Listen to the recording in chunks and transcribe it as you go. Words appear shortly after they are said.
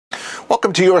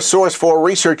Welcome to your source for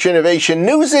research, innovation,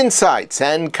 news, insights,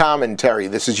 and commentary.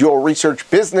 This is your Research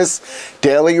Business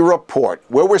Daily Report,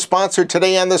 where we're sponsored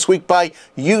today and this week by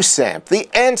USAMP, the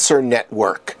Answer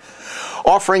Network,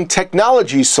 offering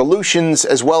technology solutions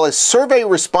as well as survey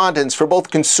respondents for both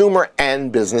consumer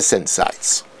and business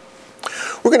insights.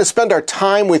 We're going to spend our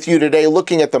time with you today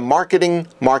looking at the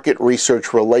market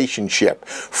research relationship.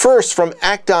 First, from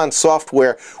Acton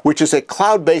Software, which is a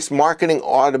cloud-based marketing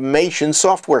automation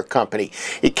software company.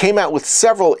 It came out with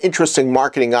several interesting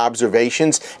marketing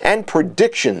observations and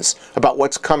predictions about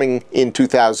what's coming in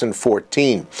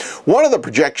 2014. One of the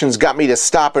projections got me to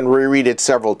stop and reread it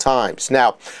several times.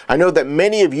 Now, I know that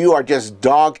many of you are just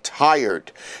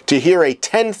dog-tired to hear a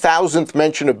 10,000th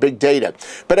mention of big data,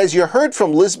 but as you heard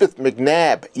from Elizabeth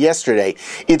McNabb yesterday,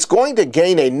 it's going to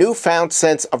gain a newfound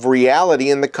sense of reality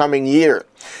in the coming year.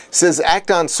 Says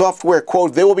Acton Software,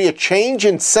 quote, there will be a change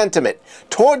in sentiment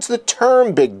towards the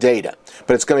term big data,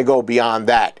 but it's going to go beyond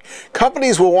that.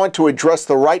 Companies will want to address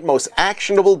the right, most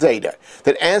actionable data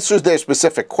that answers their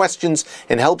specific questions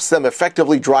and helps them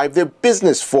effectively drive their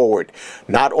business forward.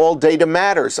 Not all data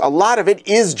matters. A lot of it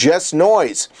is just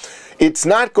noise. It's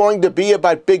not going to be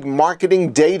about big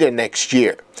marketing data next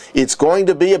year. It's going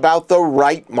to be about the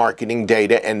right marketing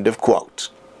data, end of quote.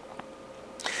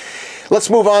 Let's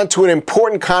move on to an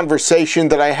important conversation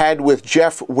that I had with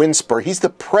Jeff Winsper. He's the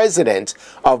president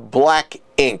of Black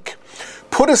Inc.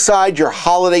 Put aside your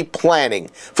holiday planning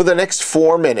for the next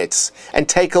 4 minutes and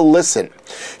take a listen.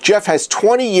 Jeff has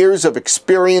 20 years of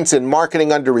experience in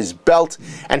marketing under his belt,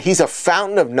 and he's a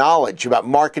fountain of knowledge about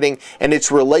marketing and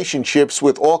its relationships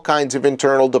with all kinds of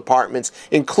internal departments,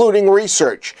 including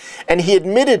research. And he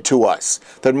admitted to us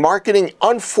that marketing,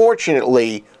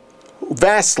 unfortunately,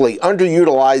 vastly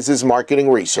underutilizes marketing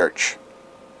research.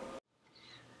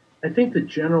 I think the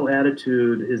general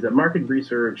attitude is that market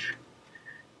research,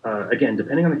 again,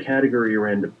 depending on the category you're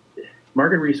in,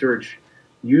 market research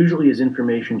usually is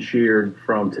information shared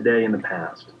from today and the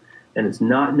past, and it's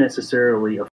not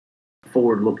necessarily a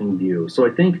forward-looking view. So I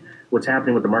think what's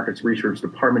happening with the markets research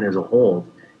department as a whole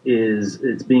is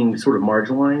it's being sort of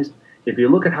marginalized. If you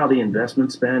look at how the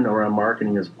investment spend around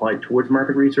marketing is applied towards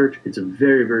market research, it's a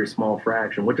very, very small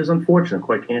fraction, which is unfortunate,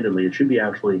 quite candidly. It should be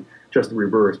actually just the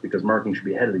reverse, because marketing should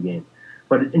be ahead of the game.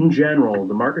 But in general,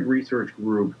 the market research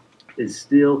group is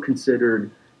still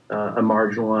considered a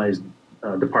marginalized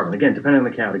department. Again, depending on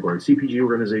the category. CPG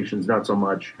organizations, not so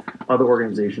much. Other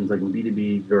organizations like in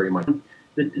B2B, very much.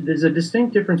 There's a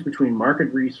distinct difference between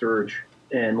market research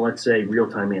and, let's say,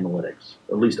 real-time analytics.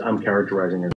 At least I'm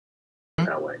characterizing it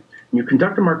that way. When you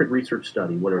conduct a market research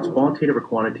study, whether it's qualitative or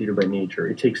quantitative by nature,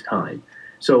 it takes time.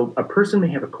 So a person may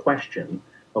have a question,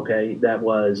 okay, that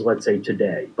was, let's say,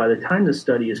 today. By the time the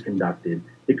study is conducted,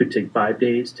 it could take 5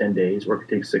 days, 10 days, or it could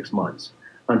take 6 months.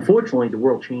 Unfortunately, the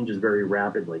world changes very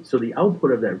rapidly. So the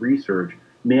output of that research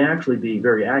may actually be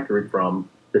very accurate from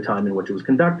the time in which it was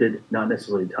conducted, not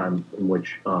necessarily the time in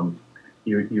which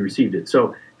you received it.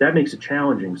 So that makes it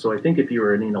challenging. So I think if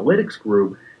you're an analytics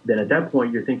group, then at that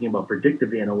point you're thinking about predictive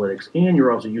analytics, and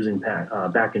you're also using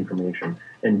back information.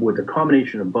 And with a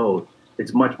combination of both,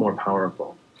 it's much more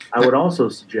powerful. I would also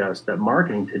suggest that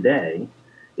marketing today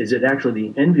is it actually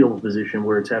the enviable position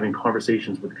where it's having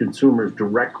conversations with consumers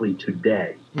directly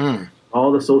today.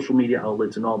 All the social media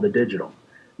outlets and all the digital.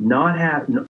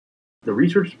 The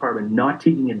research department not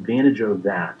taking advantage of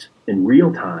that in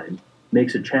real time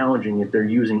makes it challenging if they're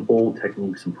using old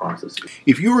techniques and processes.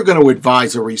 If you were going to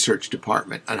advise a research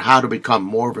department on how to become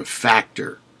more of a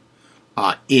factor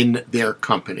in their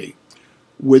company,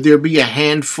 would there be a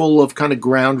handful of kind of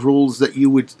ground rules that you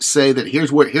would say that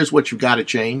here's what you've got to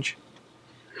change?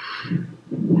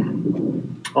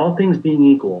 All things being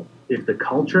equal, if the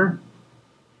culture,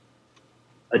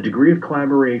 a degree of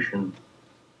collaboration,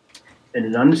 and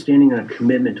an understanding and a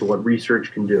commitment to what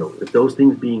research can do, if those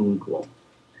things being equal,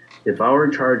 if I were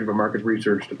in charge of a market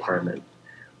research department,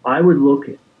 I would look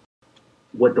at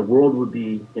what the world would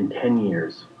be in 10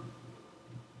 years,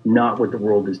 not what the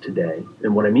world is today.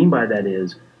 And what I mean by that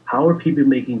is, how are people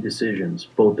making decisions,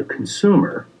 both the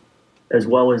consumer as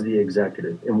well as the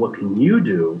executive? And what can you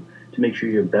do to make sure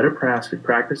you have better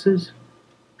practices,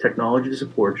 technology to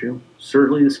support you,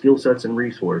 certainly the skill sets and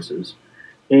resources,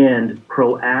 and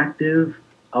proactive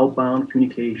outbound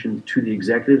communication to the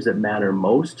executives that matter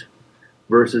most,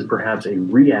 versus perhaps a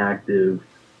reactive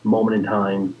moment in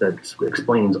time that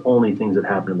explains only things that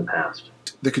happened in the past.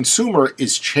 The consumer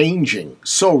is changing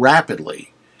so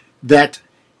rapidly that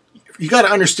you got to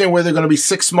understand where they're going to be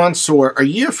 6 months or a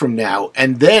year from now.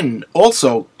 And then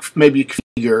also maybe you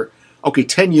figure, okay,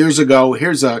 10 years ago,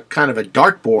 here's a kind of a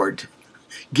dartboard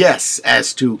guess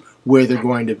as to where they're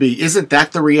going to be. Isn't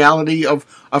that the reality of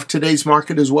today's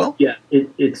market as well? Yeah,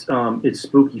 it's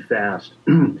spooky fast.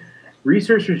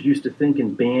 Researchers used to think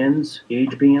in bands,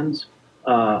 age bands,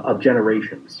 of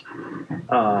generations.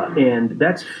 And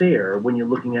that's fair when you're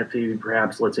looking at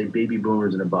perhaps, let's say, baby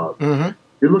boomers and above. Mm-hmm.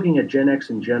 You're looking at Gen X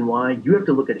and Gen Y, you have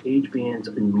to look at age bands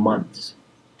in months.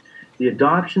 The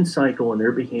adoption cycle and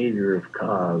their behavior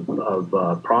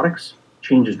of products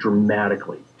changes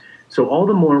dramatically. So all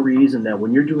the more reason that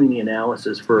when you're doing the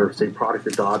analysis for, say, product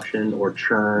adoption or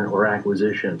churn or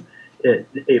acquisition, a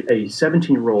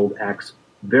 17-year-old acts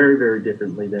very, very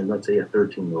differently than, let's say, a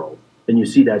 13-year-old. And you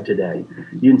see that today.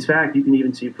 In fact, you can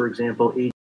even see, for example,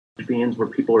 age bands where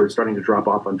people are starting to drop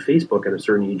off on Facebook at a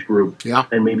certain age group,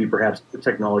 and maybe perhaps the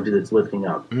technology that's lifting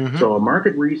up. Mm-hmm. So a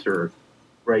market research,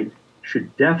 right,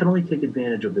 should definitely take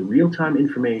advantage of the real-time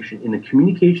information in the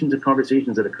communications and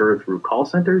conversations that occur through call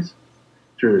centers,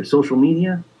 through their social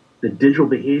media, the digital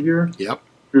behavior,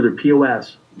 through their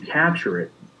POS. Capture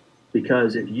it,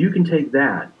 because if you can take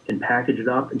that and package it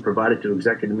up and provide it to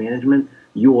executive management,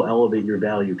 you will elevate your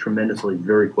value tremendously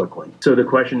very quickly. So the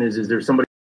question is there somebody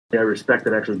I respect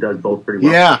that actually does both pretty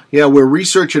well? Yeah, where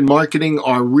research and marketing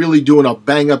are really doing a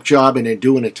bang-up job, and they're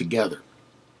doing it together.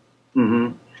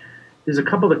 Mm-hmm. There's a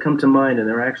couple that come to mind, and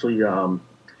they're actually on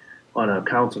a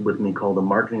council with me called the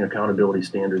Marketing Accountability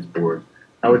Standards Board.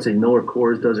 I would say Miller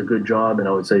Coors does a good job, and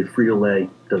I would say Frito-Lay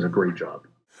does a great job.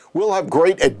 We'll have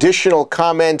great additional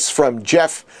comments from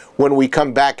Jeff when we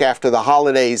come back after the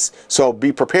holidays, so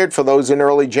be prepared for those in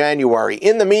early January.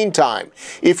 In the meantime,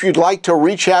 if you'd like to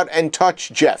reach out and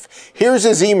touch Jeff, here's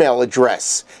his email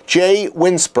address,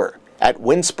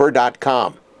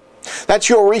 jwinsper@winsper.com. That's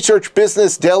your Research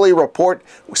Business Daily Report,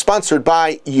 sponsored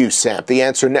by USAMP, the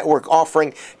Answer Network,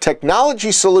 offering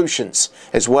technology solutions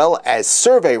as well as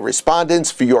survey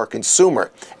respondents for your consumer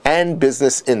and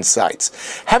business insights.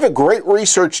 Have a great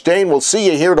research day, and we'll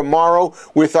see you here tomorrow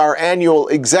with our annual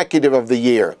Executive of the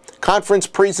Year, Conference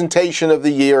Presentation of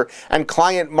the Year, and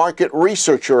Client Market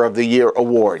Researcher of the Year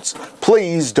awards.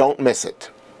 Please don't miss it.